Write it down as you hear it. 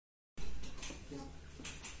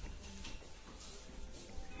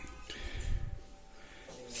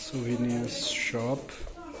souvenir shop.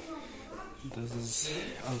 This is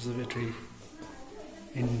observatory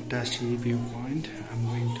in Tashi viewpoint. I'm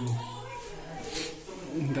going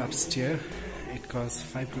to the upstairs. It costs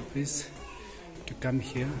 5 rupees to come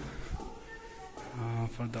here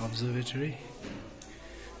for the observatory.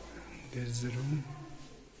 There is a room,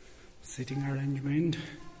 sitting arrangement.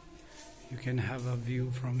 You can have a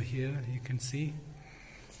view from here, you can see.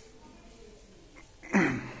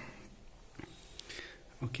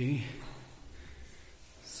 Okay,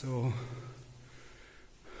 so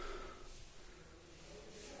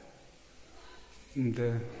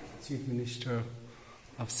the Chief Minister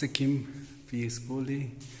of Sikkim, P.S.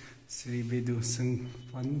 Kohli, Sri Bedu Singh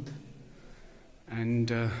Pant,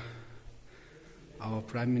 and our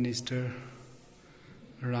Prime Minister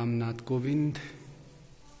Ramnath Kovind,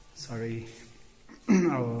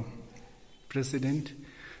 our President,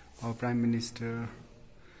 our Prime Minister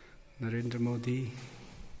Narendra Modi,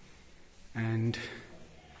 and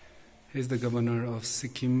he's the Governor of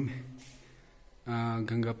Sikkim,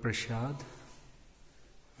 Ganga Prasad.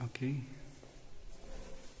 Okay.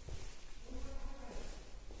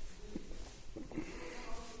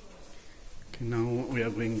 Okay, now we are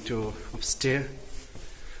going to upstairs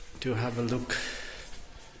to have a look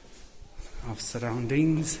of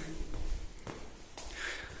surroundings.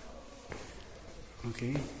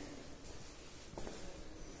 Okay.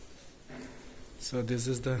 So this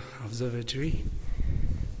is the observatory.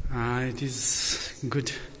 It is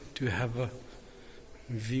good to have a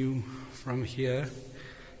view from here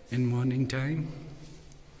in morning time.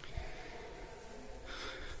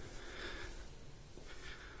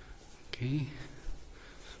 Okay.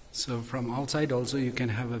 So from outside also you can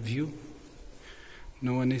have a view.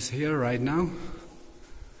 No one is here right now.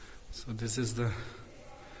 So this is the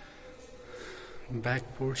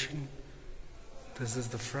back portion. This is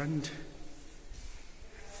the front.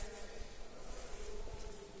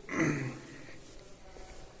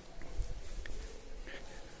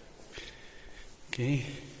 Okay.